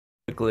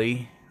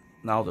Quickly,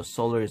 now the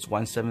solar is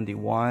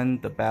 171,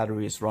 the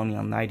battery is running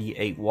on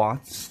 98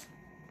 watts.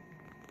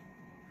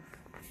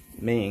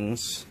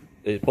 Means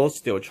it's both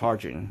still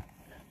charging.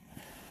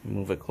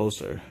 Move it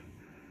closer.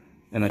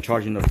 And I'm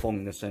charging the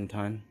phone at the same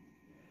time.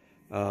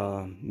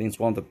 Means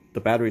one of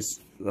the battery's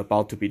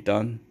about to be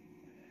done.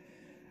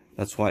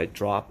 That's why it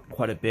dropped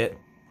quite a bit.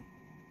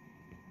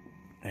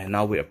 And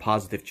now we are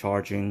positive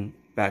charging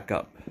back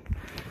up.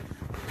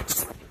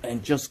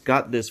 And just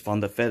got this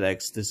from the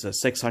FedEx. This is a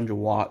 600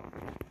 watt.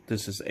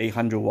 This is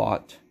 800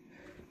 watt.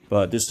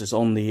 But this is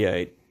only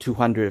a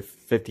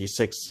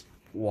 256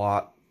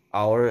 watt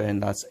hour,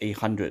 and that's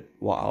 800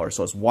 watt hour.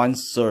 So it's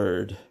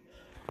 1/3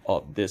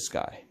 of this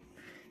guy.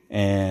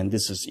 And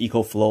this is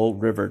EcoFlow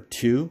River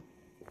 2.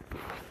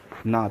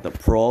 Not the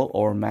Pro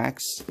or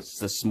Max. It's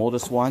the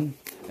smallest one.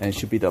 And it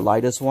should be the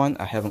lightest one.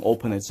 I haven't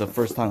opened it. It's the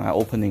first time I'm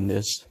opening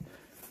this.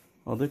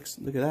 Oh, look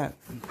at that.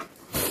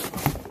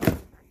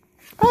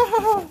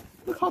 Ah,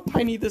 look how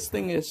tiny this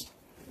thing is.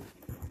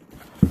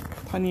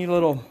 Tiny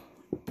little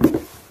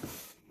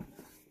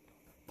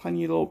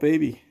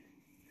baby.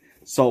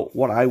 So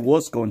what I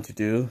was going to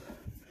do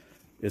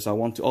is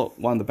one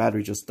of the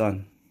battery just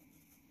done.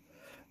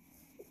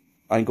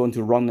 I'm going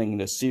to running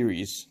the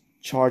series,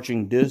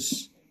 charging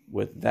this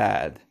with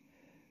that,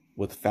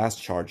 with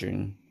fast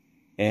charging,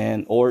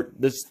 or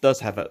this does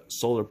have a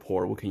solar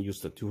port. We can use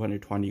the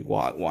 220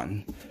 watt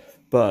one,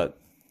 but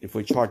if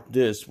we charge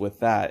this with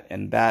that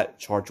and that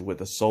charge with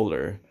the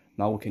solar,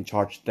 now we can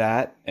charge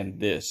that and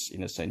this in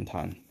the same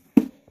time.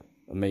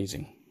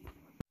 Amazing.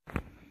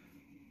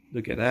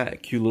 Look at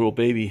that cute little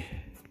baby.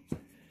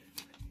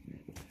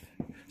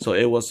 So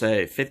it was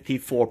a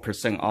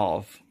 54%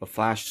 off, a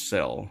flash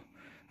sale.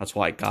 That's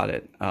why I got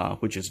it,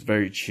 which is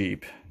very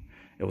cheap.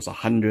 It was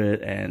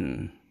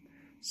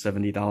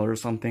 $170 or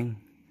something.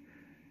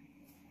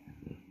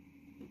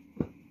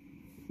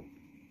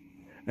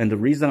 And the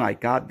reason I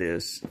got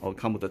this, I'll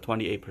come with a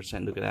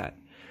 28%, look at that,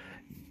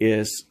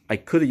 is I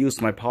could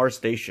use my power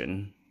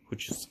station,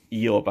 which is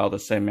yield about the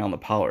same amount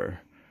of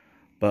power.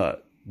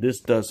 But this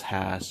does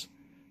has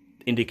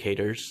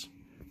indicators,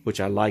 which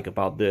I like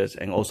about this,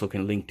 and also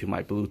can link to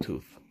my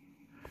Bluetooth.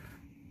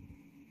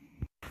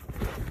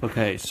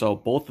 Okay, so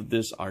both of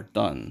these are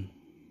done.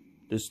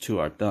 These two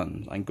are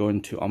done. I'm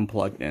going to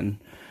unplug in.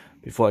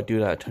 Before I do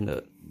that, I turn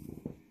the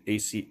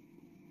AC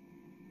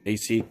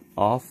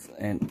off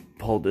and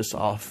pull this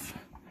off.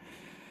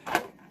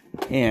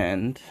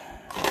 And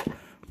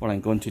what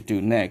I'm going to do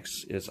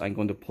next is I'm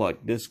going to plug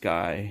this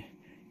guy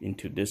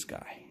into this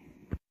guy.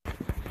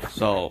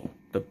 So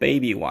the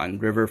baby one,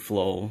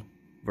 RiverFlow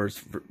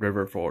versus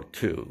RiverFlow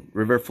 2.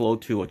 RiverFlow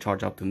 2 will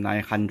charge up to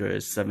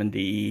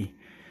 970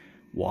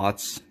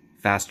 watts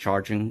fast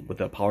charging with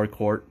a power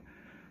cord.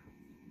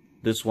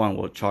 This one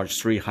will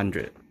charge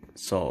 300.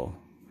 So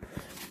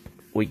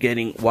we're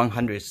getting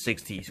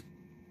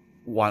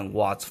 161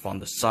 watts from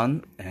the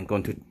sun. And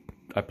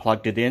I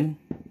plugged it in.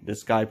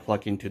 This guy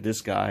plugged into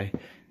this guy.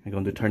 I'm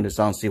going to turn this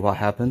on, see what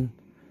happened.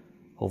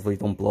 Hopefully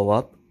it don't blow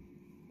up.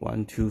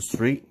 1, 2,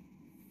 3.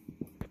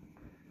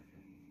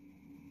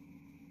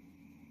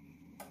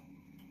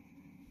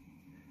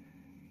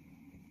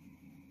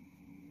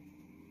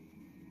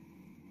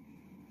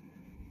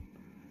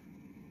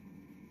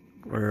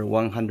 We're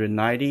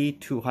 190,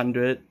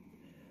 200,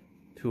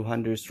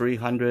 200,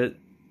 300,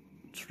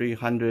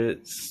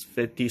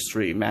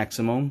 353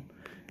 maximum,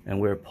 and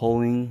we're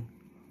pulling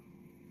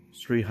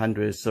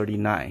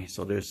 339.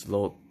 So there's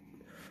low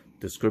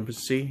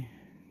discrepancy.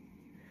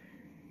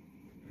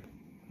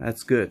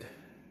 That's good.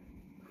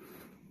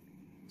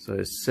 So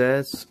it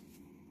says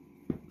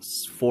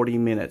 40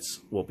 minutes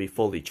will be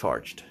fully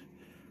charged.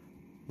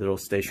 Little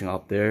station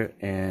up there,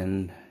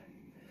 and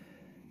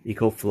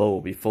EcoFlow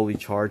will be fully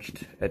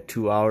charged at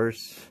 2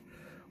 hours.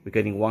 We're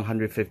getting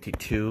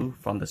 152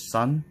 from the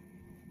sun.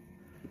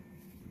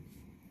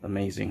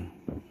 Amazing.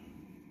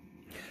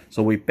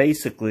 So we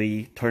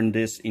basically turned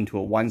this into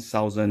a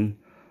 1000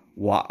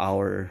 watt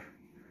hour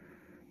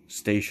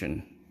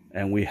station,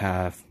 and we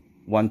have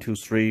 1, 2,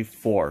 3,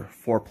 4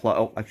 plugs.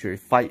 Oh, actually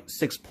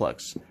 6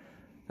 plugs.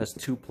 That's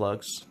 2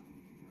 plugs.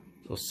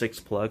 So 6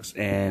 plugs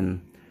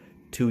and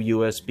 2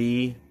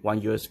 USB,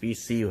 1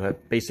 USB-C. You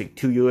have basic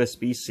 2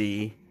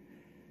 USB-C,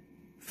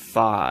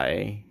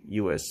 5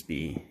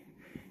 USB,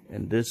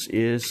 and this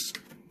is,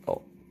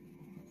 oh,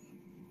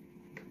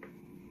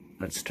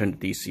 let's turn the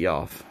DC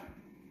off.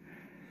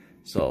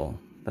 So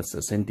that's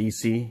the same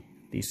DC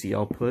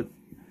output.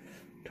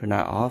 Turn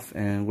that off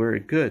and we're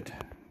good.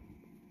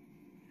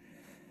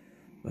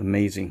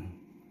 Amazing.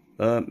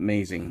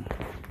 Amazing.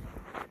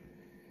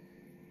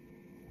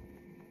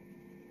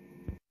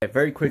 Okay,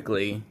 very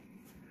quickly,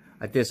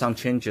 I did some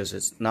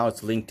changes. Now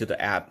it's linked to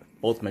the app.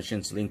 Both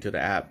machines linked to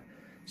the app.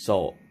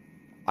 So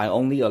I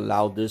only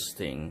allow this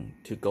thing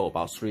to go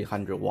about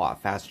 300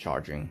 watt fast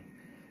charging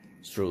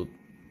through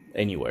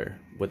anywhere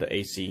with the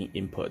AC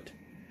input.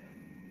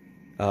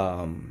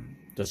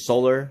 The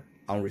solar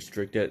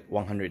unrestricted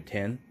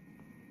 110.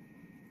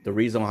 The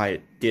reason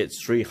I did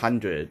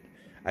 300,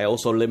 I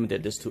also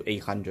limited this to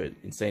 800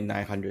 instead of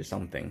 900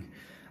 something.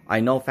 I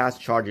know fast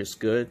charge is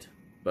good,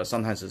 but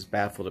sometimes it's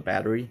bad for the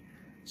battery.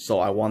 So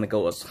I want to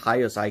go as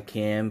high as I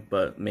can,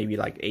 but maybe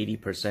like 80%,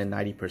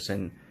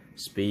 90%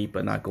 speed,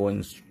 but not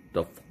going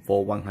the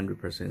full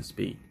 100%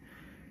 speed.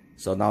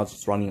 So now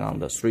it's running on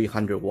the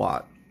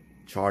 300-watt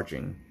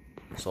charging.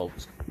 So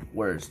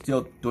we're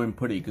still doing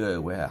pretty good.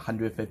 We're at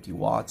 150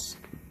 watts.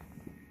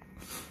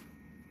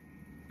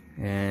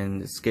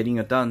 And it's getting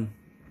it done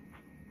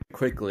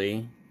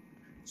quickly.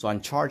 So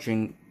I'm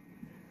charging.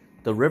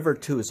 The River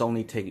 2 is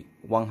only take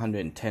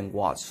 110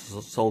 watts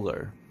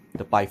solar.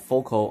 The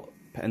bifocal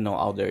panel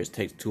out there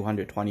takes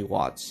 220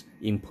 watts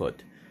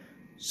input.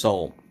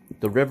 So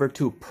the River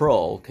 2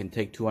 Pro can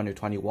take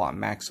 220 watt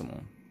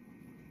maximum.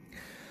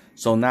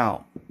 So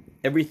now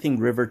everything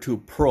River 2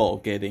 Pro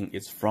getting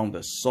is from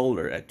the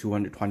solar at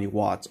 220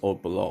 watts or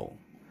below.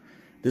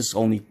 This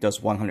only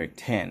does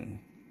 110.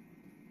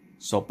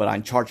 So, but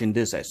I'm charging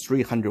this at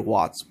 300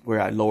 watts, where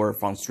I lower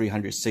from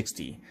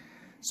 360.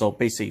 So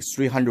basically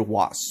 300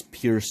 watts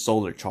pure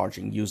solar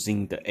charging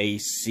using the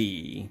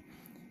AC,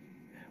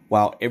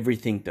 while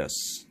everything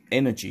does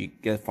energy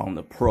get from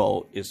the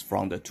Pro is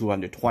from the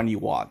 220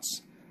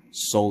 watts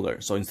solar.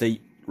 So instead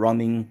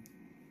running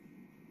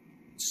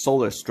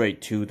solar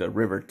straight to the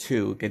River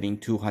 2, getting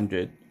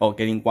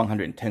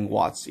 110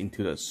 watts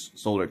into the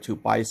solar 2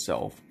 by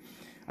itself,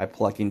 I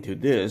plug into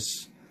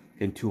this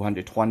in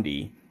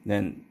 220,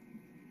 then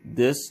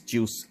this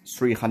juice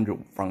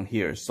 300 from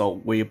here.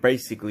 So we're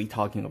basically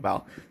talking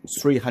about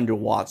 300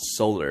 watts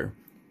solar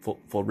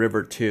for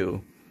River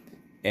 2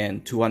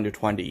 and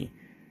 220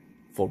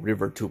 for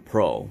River 2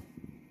 Pro.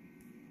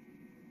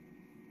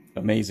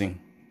 Amazing.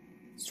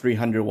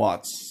 300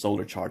 watts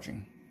solar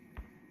charging.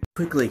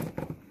 Quickly,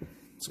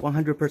 it's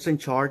 100%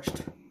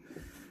 charged,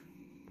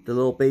 the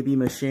little baby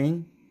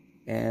machine,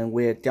 and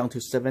we're down to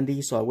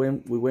 70. So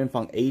we went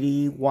from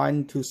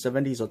 81 to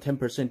 70, so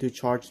 10% to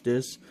charge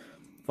this,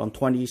 from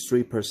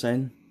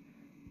 23%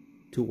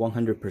 to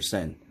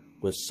 100%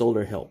 with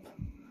solar help.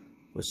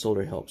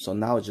 So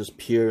now it's just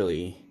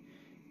purely,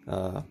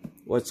 well,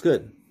 it's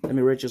good. Let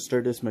me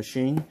register this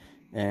machine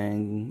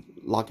and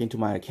log into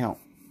my account.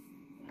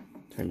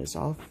 Turn this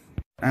off.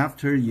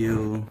 After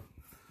you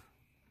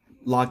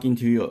log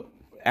into your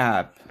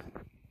app,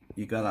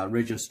 you gotta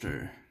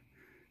register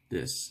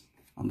this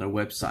on their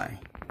website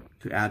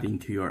to add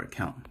into your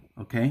account.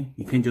 Okay,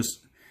 you can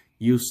just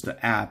use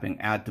the app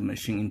and add the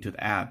machine into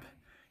the app.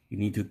 You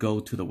need to go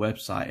to the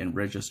website and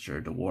register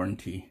the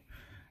warranty,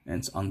 and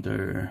it's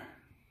under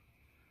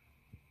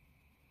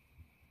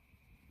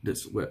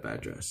this web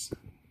address.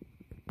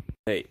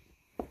 Hey,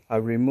 I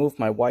removed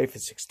my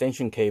wife's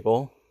extension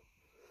cable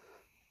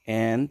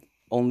and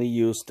only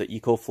used the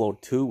EcoFlow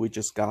 2 we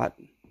just got,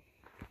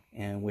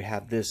 and we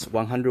have this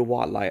 100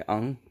 watt light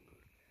on.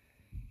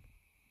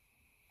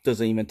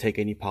 Doesn't even take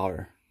any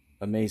power.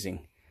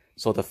 Amazing.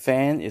 So the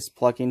fan is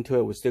plugged into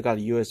it. We still got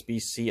a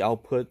USB-C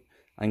output.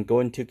 I'm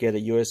going to get a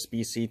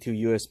USB-C to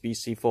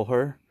USB-C for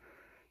her,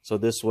 so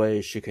this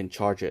way she can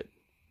charge it.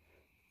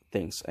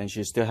 Things, and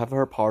she still have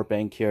her power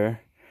bank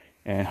here,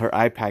 and her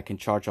iPad can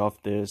charge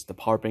off this. The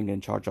power bank can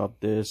charge off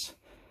this,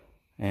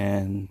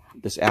 and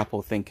this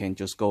Apple thing can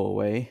just go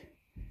away.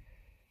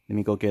 Let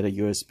me go get a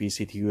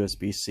USB-C to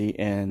USB-C,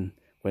 and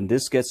when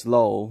this gets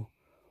low,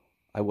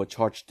 I will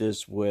charge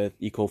this with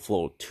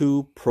EcoFlow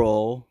 2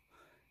 Pro.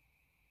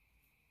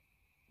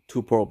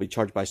 2 Pro will be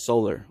charged by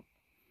solar.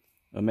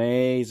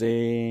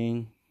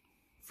 Amazing.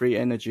 Free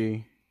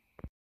energy.